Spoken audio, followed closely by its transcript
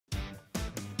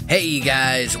Hey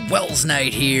guys,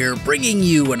 Welsknight here, bringing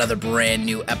you another brand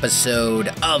new episode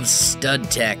of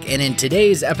Stud Tech, and in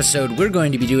today's episode we're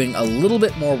going to be doing a little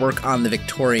bit more work on the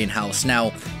Victorian house.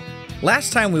 Now,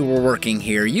 last time we were working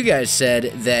here, you guys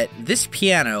said that this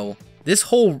piano,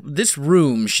 this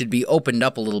room should be opened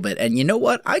up a little bit, and you know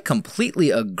what? I completely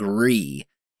agree.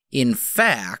 In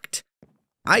fact,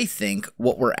 I think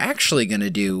what we're actually going to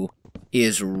do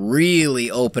is really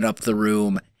open up the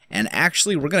room. And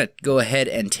actually, we're going to go ahead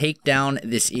and take down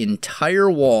this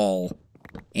entire wall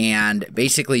and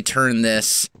basically turn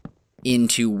this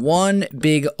into one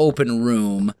big open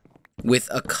room with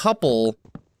a couple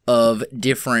of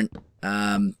different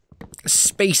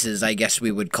spaces, I guess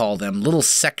we would call them, little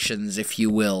sections, if you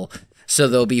will. So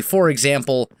there'll be, for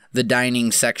example, the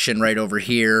dining section right over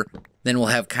here. Then we'll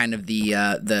have kind of the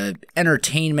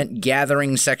entertainment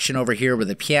gathering section over here where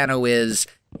the piano is.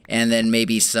 And then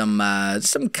maybe some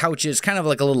couches, kind of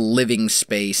like a little living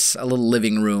space, a little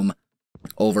living room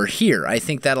over here. I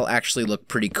think that'll actually look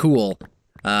pretty cool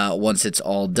once it's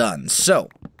all done. So,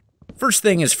 first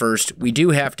thing is first, we do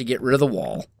have to get rid of the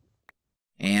wall.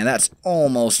 And that's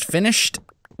almost finished.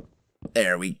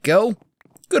 There we go.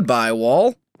 Goodbye,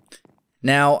 wall.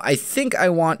 Now, I think I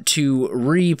want to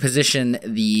reposition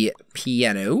the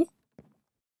piano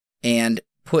and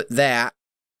put that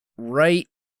right...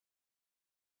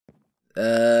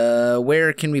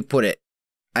 where can we put it?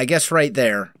 I guess right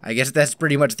there. I guess that's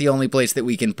pretty much the only place that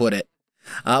we can put it.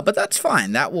 But that's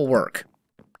fine. That will work.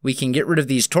 We can get rid of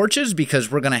these torches because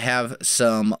we're going to have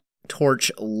some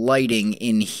torch lighting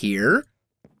in here.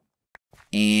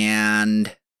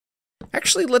 And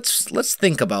actually, let's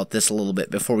think about this a little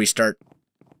bit before we start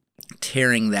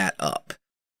tearing that up.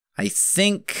 I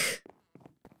think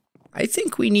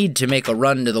we need to make a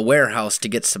run to the warehouse to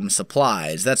get some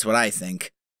supplies. That's what I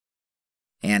think.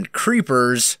 And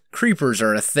creepers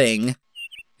are a thing.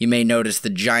 You may notice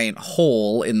the giant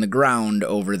hole in the ground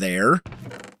over there.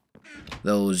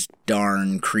 Those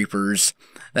darn creepers.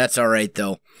 That's alright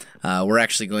though. We're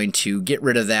actually going to get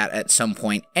rid of that at some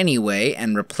point anyway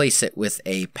and replace it with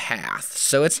a path.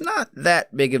 So it's not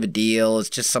that big of a deal. It's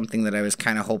just something that I was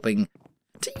kind of hoping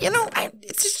to,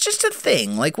 it's just a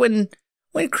thing. Like when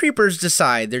creepers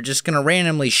decide they're just going to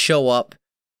randomly show up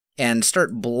and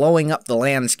start blowing up the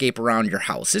landscape around your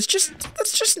house. That's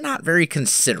just not very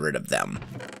considerate of them.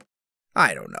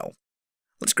 I don't know.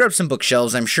 Let's grab some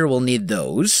bookshelves. I'm sure we'll need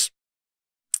those.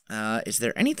 Is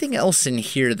there anything else in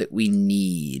here that we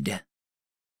need?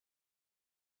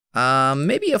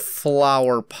 Maybe a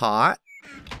flower pot.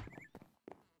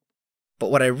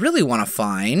 But what I really want to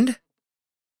find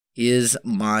is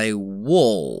my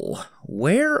wool.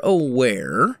 Where, oh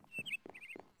where?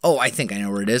 Oh, I think I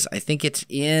know where it is. I think it's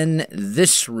in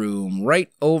this room, right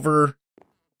over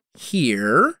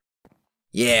here.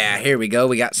 Yeah, here we go.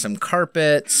 We got some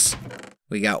carpets.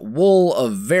 We got wool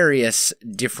of various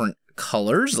different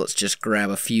colors. Let's just grab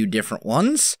a few different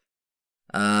ones.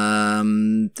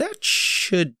 That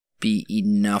should be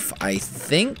enough, I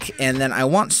think. And then I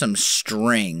want some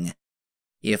string,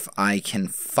 if I can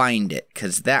find it,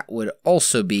 because that would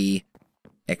also be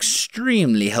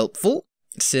extremely helpful,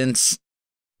 since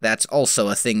that's also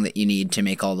a thing that you need to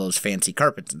make all those fancy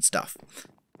carpets and stuff.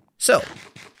 So,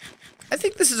 I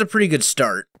think this is a pretty good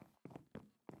start.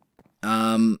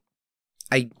 I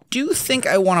do think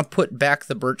I want to put back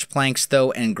the birch planks,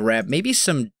 though, and grab maybe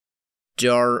some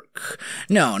dark...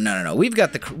 No. We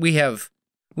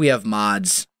have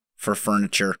mods for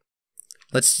furniture.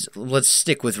 Let's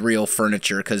stick with real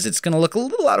furniture, because it's going to look a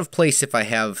little out of place if I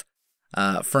have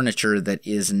furniture that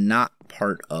is not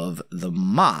part of the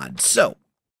mod. So,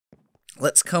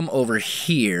 let's come over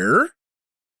here,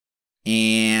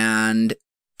 and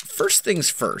first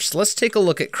things first, let's take a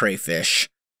look at crayfish,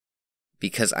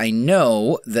 because I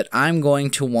know that I'm going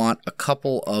to want a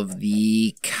couple of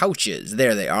the couches.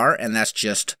 There they are, and that's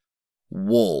just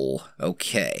wool.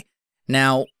 Okay.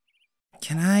 Now,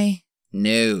 can I?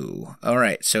 No.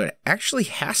 Alright, so it actually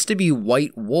has to be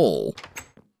white wool.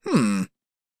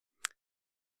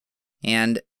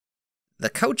 And the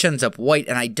couch ends up white,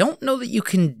 and I don't know that you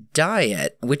can dye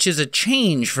it, which is a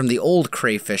change from the old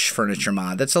Crayfish Furniture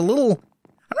Mod. That's a little...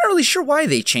 I'm not really sure why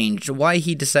why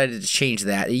he decided to change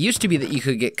that. It used to be that you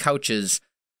could get couches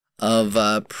of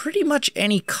pretty much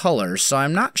any color, so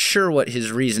I'm not sure what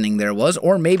his reasoning there was,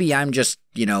 or maybe I'm just,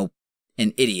 an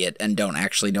idiot and don't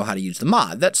actually know how to use the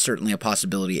mod. That's certainly a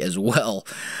possibility as well.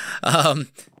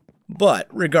 But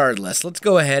regardless, let's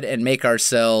go ahead and make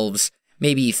ourselves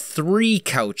maybe 3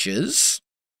 couches.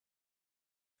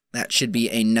 That should be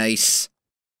a nice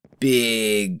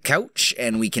big couch,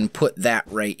 and we can put that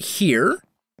right here.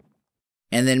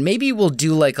 And then maybe we'll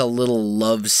do like a little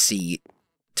love seat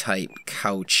type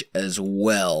couch as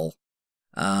well.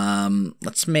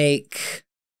 Let's make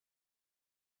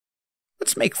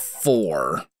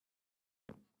 4.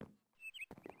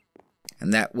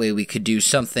 And that way we could do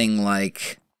something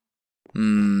like,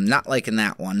 not like in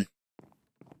that one,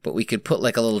 but we could put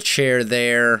like a little chair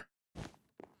there,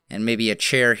 and maybe a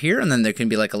chair here, and then there can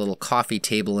be like a little coffee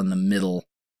table in the middle.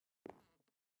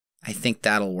 I think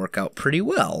that'll work out pretty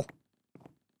well.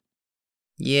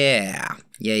 Yeah.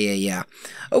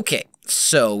 Okay,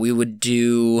 so we would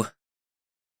do,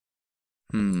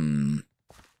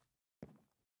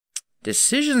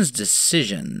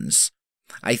 decisions.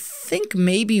 I think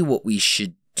maybe what we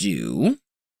should do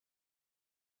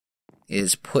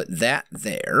is put that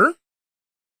there.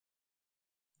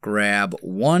 Grab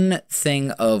one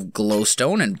thing of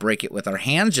glowstone and break it with our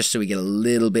hands just so we get a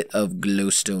little bit of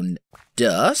glowstone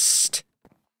dust.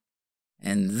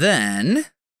 And then,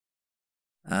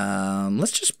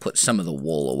 let's just put some of the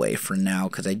wool away for now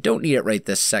because I don't need it right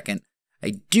this second.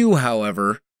 I do,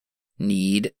 however,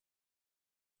 need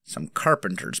some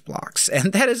carpenter's blocks,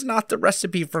 and that is not the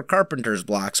recipe for carpenter's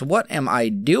blocks. What am I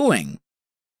doing?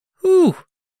 Whew.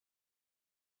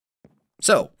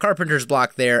 So, carpenter's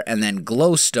block there, and then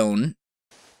glowstone.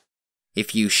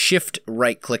 If you shift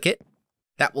right-click it,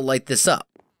 that will light this up.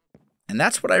 And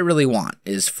that's what I really want,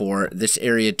 is for this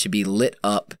area to be lit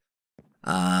up,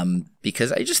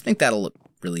 because I just think that'll look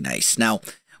really nice. Now,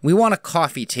 we want a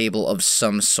coffee table of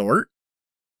some sort.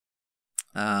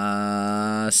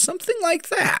 Something like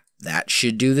that. That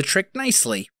should do the trick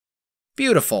nicely.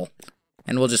 Beautiful.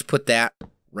 And we'll just put that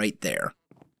right there.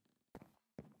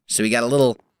 So we got a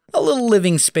little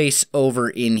living space over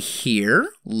in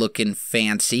here, looking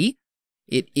fancy.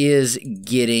 It is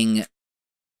getting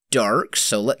dark,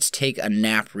 so let's take a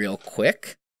nap real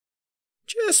quick.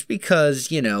 Just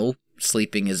because, you know,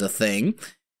 sleeping is a thing.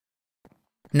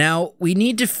 Now, we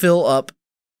need to fill up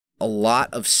a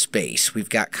lot of space. We've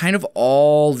got kind of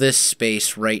all this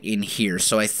space right in here.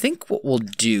 So I think what we'll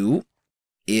do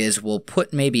is we'll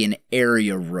put maybe an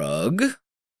area rug.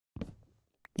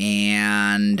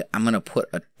 And I'm going to put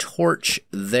a torch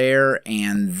there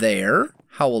and there.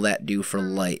 How will that do for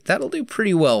light? That'll do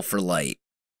pretty well for light.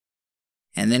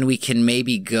 And then we can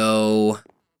maybe go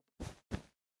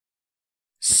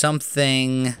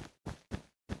something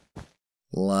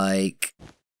like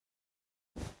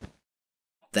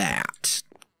that.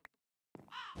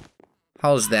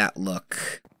 How's that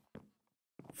look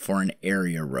for an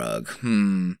area rug?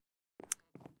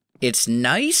 It's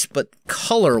nice, but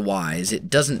color-wise, it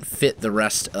doesn't fit the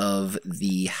rest of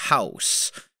the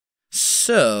house.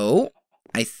 So,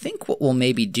 I think what we'll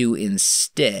maybe do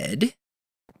instead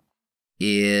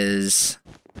is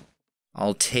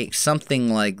I'll take something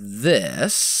like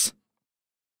this,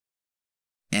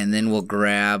 and then we'll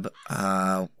grab,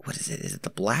 what is it? Is it the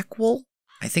black wool?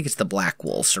 I think it's the black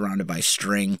wool surrounded by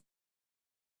string.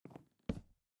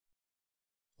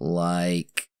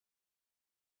 Like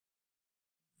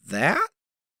that?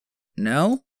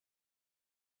 No?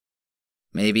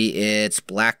 Maybe it's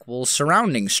black wool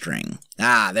surrounding string.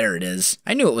 Ah, there it is.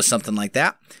 I knew it was something like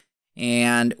that.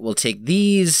 And we'll take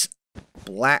these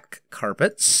black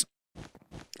carpets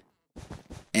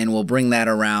and we'll bring that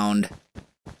around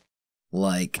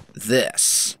like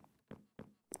this.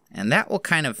 And that will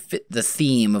kind of fit the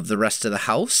theme of the rest of the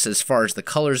house. As far as the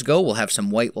colors go, we'll have some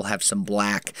white, we'll have some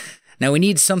black. Now we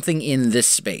need something in this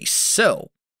space. So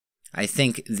I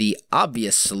think the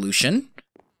obvious solution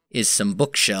is some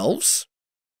bookshelves.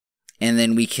 And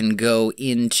then we can go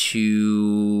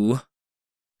into...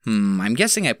 I'm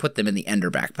guessing I put them in the Ender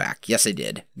backpack. Yes, I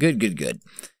did. Good.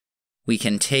 We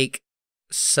can take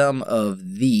some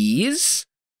of these.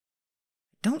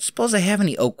 Don't suppose I have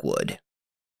any oak wood.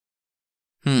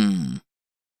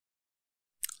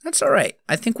 That's all right.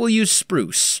 I think we'll use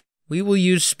spruce. We will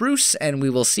use spruce, and we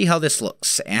will see how this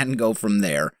looks, and go from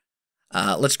there.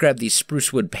 Let's grab these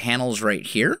spruce wood panels right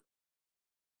here.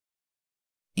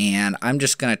 And I'm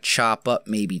just going to chop up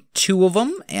maybe 2 of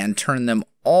them and turn them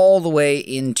all the way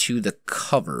into the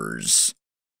covers.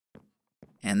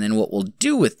 And then what we'll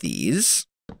do with these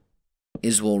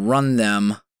is we'll run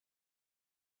them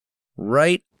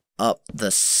right up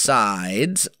the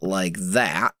sides like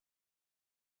that.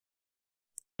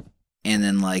 And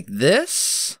then like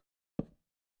this.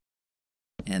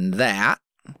 And that.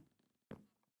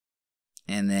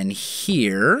 And then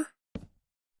here.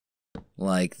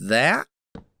 Like that.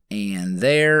 And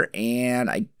there.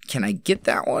 And can I get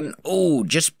that one? Oh,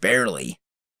 just barely.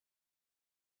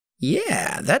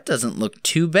 Yeah, that doesn't look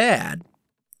too bad,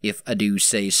 if I do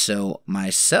say so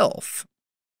myself.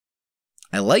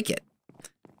 I like it.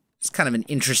 It's kind of an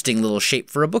interesting little shape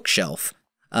for a bookshelf.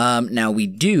 Now we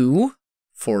do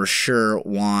for sure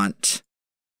want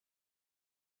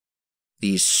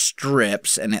these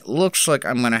strips, and it looks like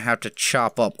I'm going to have to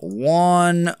chop up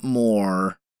one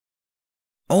more.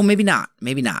 Oh, maybe not.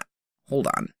 Maybe not. Hold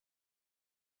on.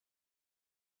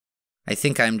 I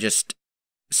think I'm just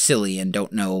silly and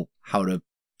don't know how to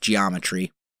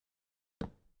geometry.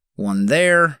 One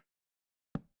there.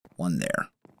 One there.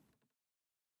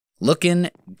 Looking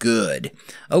good.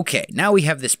 Okay, now we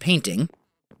have this painting.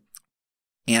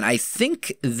 And I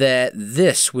think that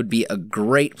this would be a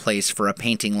great place for a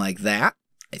painting like that.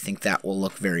 I think that will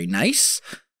look very nice.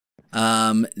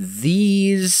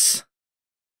 These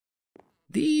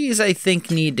I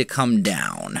think need to come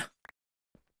down.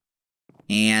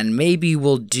 And maybe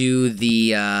we'll do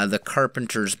the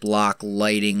Carpenter's block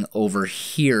lighting over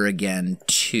here again,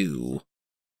 too.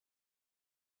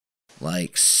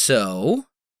 Like so.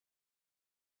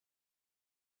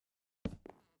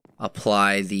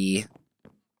 Apply the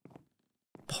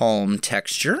palm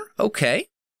texture. Okay.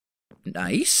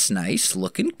 Nice, nice.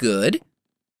 Looking good.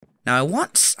 Now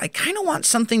I kind of want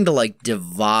something to like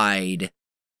divide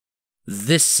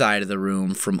this side of the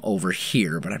room from over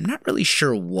here, but I'm not really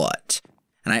sure what.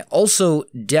 And I also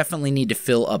definitely need to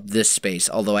fill up this space,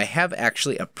 although I have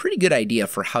actually a pretty good idea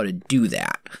for how to do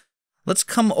that. Let's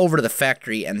come over to the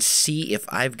factory and see if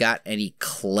I've got any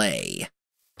clay.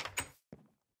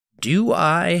 Do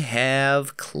I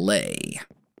have clay?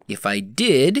 If I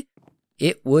did,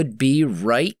 it would be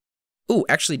right... Ooh,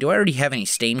 actually, do I already have any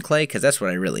stained clay? Because that's what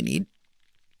I really need.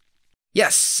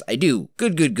 Yes, I do.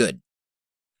 Good, good, good.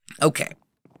 Okay,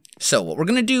 so what we're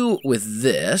going to do with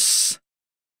this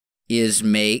is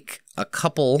make a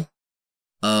couple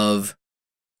of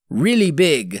really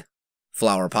big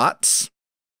flower pots.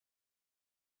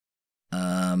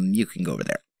 You can go over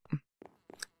there.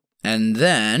 And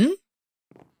then,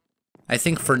 I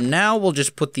think for now we'll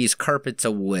just put these carpets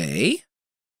away.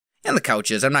 And the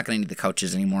couches. I'm not going to need the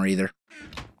couches anymore either.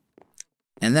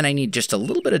 And then I need just a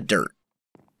little bit of dirt,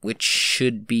 which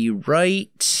should be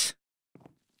right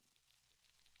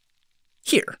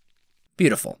here.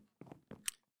 Beautiful.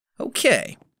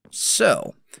 Okay,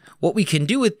 so what we can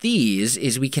do with these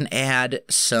is we can add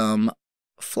some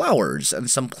flowers and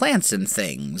some plants and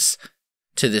things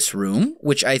to this room,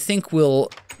 which I think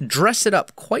will dress it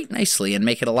up quite nicely and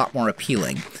make it a lot more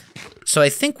appealing. So I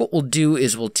think what we'll do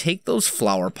is we'll take those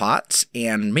flower pots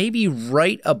and maybe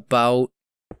right about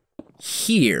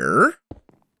here,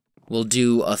 we'll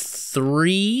do a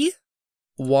 3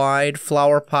 wide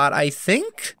flower pot, I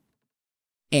think.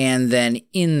 And then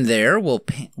in there, we'll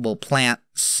plant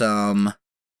some...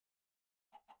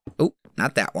 Oh,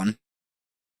 not that one.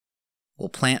 We'll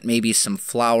plant maybe some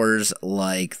flowers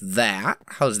like that.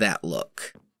 How's that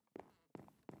look?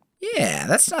 Yeah,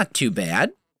 that's not too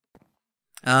bad.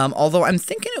 Although I'm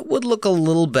thinking it would look a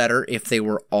little better if they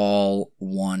were all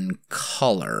one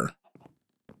color.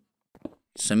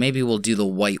 So maybe we'll do the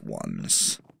white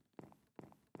ones.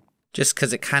 Just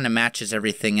because it kind of matches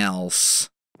everything else.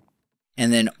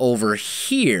 And then over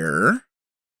here,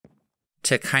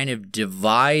 to kind of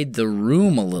divide the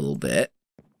room a little bit,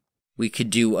 we could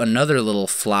do another little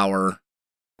flower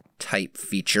type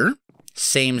feature.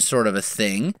 Same sort of a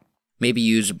thing. Maybe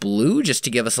use blue just to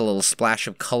give us a little splash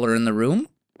of color in the room.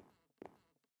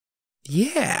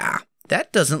 Yeah,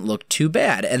 that doesn't look too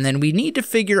bad. And then we need to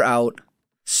figure out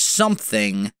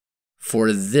something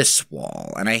for this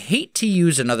wall. And I hate to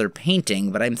use another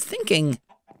painting, but I'm thinking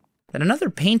that another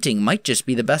painting might just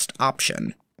be the best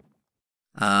option.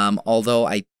 Although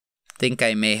I think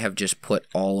I may have just put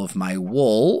all of my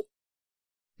wool.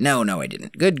 No, I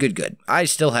didn't. Good, good, good. I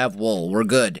still have wool. We're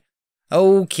good.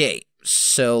 Okay,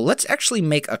 so let's actually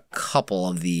make a couple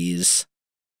of these,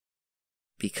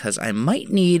 because I might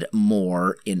need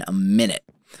more in a minute.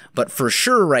 But for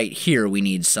sure right here we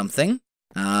need something.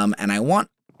 And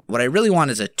what I really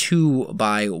want is a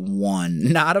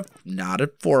 2x1, not a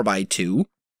 4x2.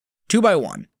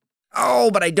 2x1.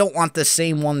 Oh, but I don't want the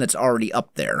same one that's already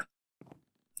up there.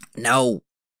 No.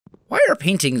 Why are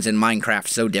paintings in Minecraft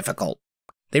so difficult?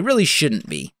 They really shouldn't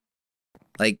be.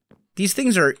 Like, these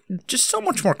things are just so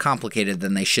much more complicated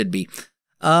than they should be.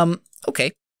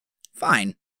 Okay.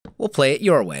 Fine. We'll play it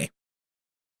your way.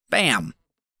 Bam.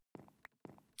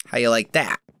 How you like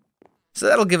that? So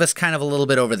that'll give us kind of a little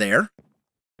bit over there.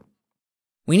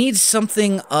 We need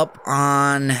something up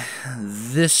on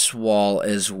this wall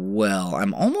as well.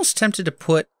 I'm almost tempted to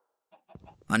put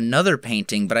another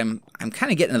painting, but I'm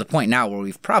kind of getting to the point now where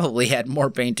we've probably had more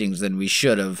paintings than we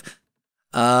should have.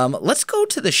 Let's go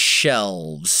to the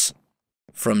shelves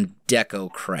from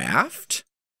Decocraft.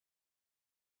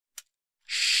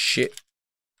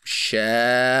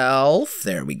 Shelf.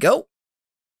 There we go.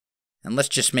 And let's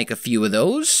just make a few of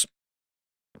those.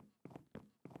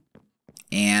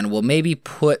 And we'll maybe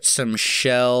put some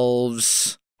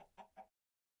shelves.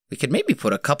 We could maybe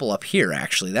put a couple up here,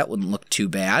 actually. That wouldn't look too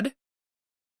bad.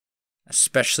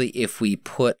 Especially if we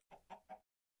put...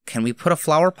 Can we put a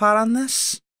flower pot on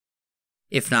this?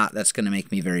 If not, that's going to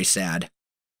make me very sad.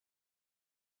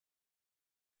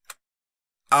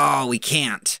 Oh, we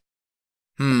can't.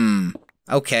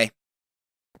 Okay.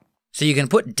 So you can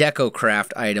put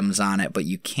Decocraft items on it, but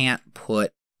you can't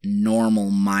put normal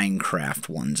Minecraft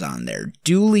ones on there.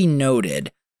 Duly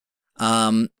noted.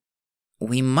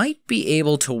 We might be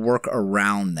able to work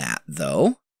around that,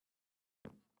 though.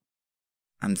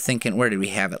 I'm thinking, where did we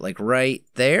have it? Like right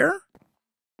there?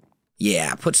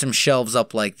 Yeah, put some shelves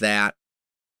up like that.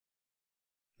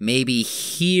 Maybe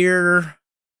here.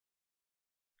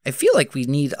 I feel like we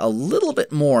need a little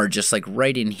bit more just like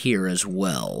right in here as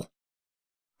well.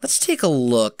 Let's take a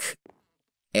look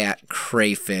at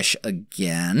Crayfish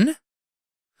again.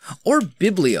 Or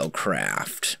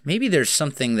Bibliocraft. Maybe there's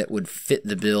something that would fit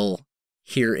the bill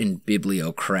here in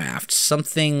Bibliocraft.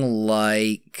 Something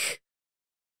like...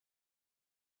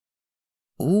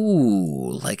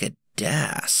 Ooh, like a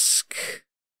desk.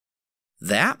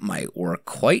 That might work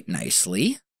quite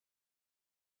nicely.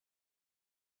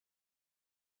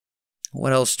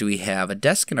 What else do we have? A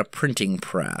desk and a printing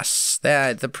press.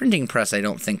 The printing press I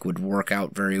don't think would work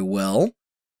out very well,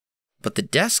 but the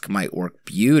desk might work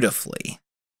beautifully.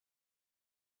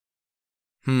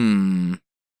 Or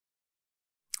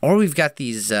we've got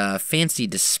these fancy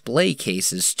display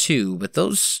cases too, but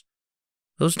those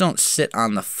don't sit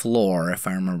on the floor if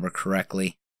I remember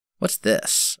correctly. What's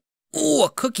this? Ooh, a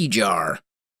cookie jar.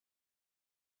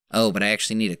 Oh, but I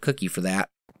actually need a cookie for that.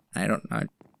 I don't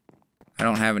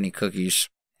have any cookies.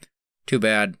 Too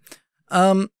bad.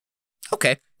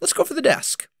 Okay, let's go for the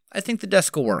desk. I think the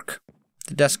desk will work.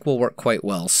 The desk will work quite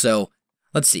well. So,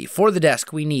 let's see. For the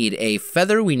desk, we need a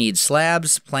feather, we need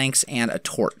slabs, planks, and a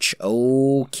torch.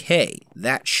 Okay,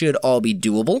 that should all be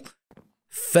doable.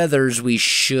 Feathers we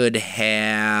should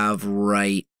have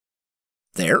right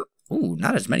there. Ooh,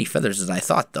 not as many feathers as I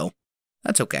thought, though.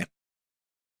 That's okay.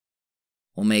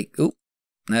 We'll make... Ooh,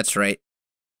 that's right.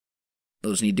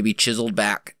 Those need to be chiseled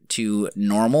back to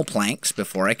normal planks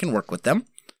before I can work with them.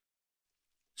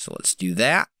 So let's do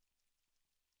that.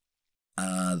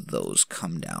 Those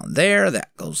come down there.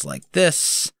 That goes like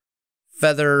this.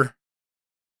 Feather.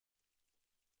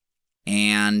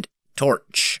 And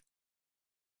torch.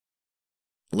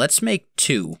 Let's make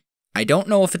 2. I don't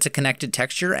know if it's a connected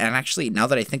texture, and actually, now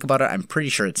that I think about it, I'm pretty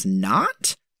sure it's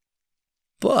not.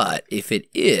 But if it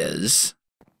is...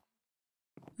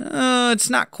 it's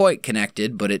not quite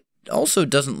connected, but it also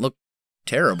doesn't look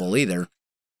terrible either.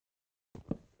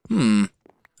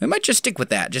 We might just stick with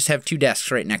that. Just have 2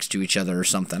 desks right next to each other or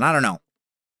something. I don't know.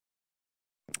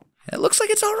 It looks like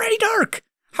it's already dark.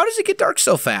 How does it get dark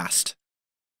so fast?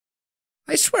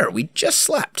 I swear, we just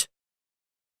slept.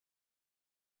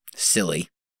 Silly.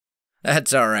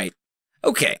 That's alright.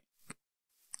 Okay.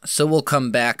 So we'll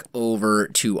come back over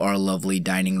to our lovely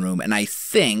dining room, and I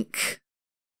think...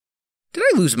 Did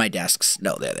I lose my desks?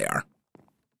 No, there they are.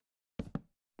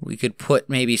 We could put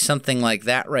maybe something like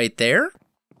that right there.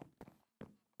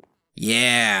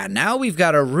 Yeah, now we've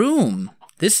got a room.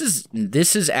 This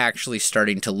is actually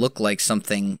starting to look like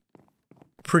something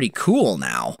pretty cool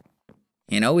now.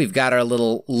 You know, we've got our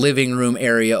little living room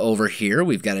area over here.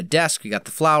 We've got a desk, we got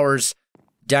the flowers,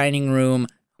 dining room.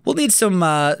 We'll need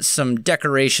some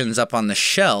decorations up on the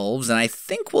shelves, and I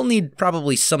think we'll need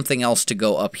probably something else to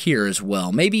go up here as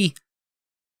well. Maybe...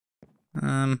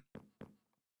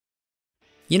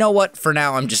 You know what? For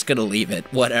now, I'm just gonna leave it.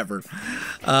 Whatever.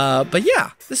 But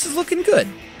yeah, this is looking good.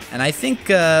 And I think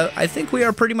we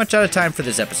are pretty much out of time for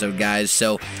this episode, guys.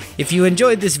 So if you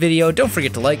enjoyed this video, don't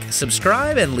forget to like,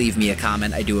 subscribe, and leave me a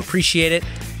comment. I do appreciate it,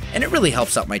 and it really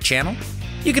helps out my channel.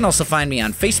 You can also find me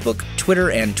on Facebook, Twitter,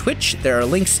 and Twitch. There are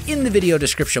links in the video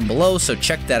description below, so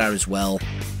check that out as well.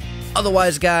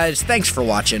 Otherwise, guys, thanks for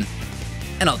watching,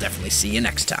 and I'll definitely see you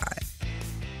next time.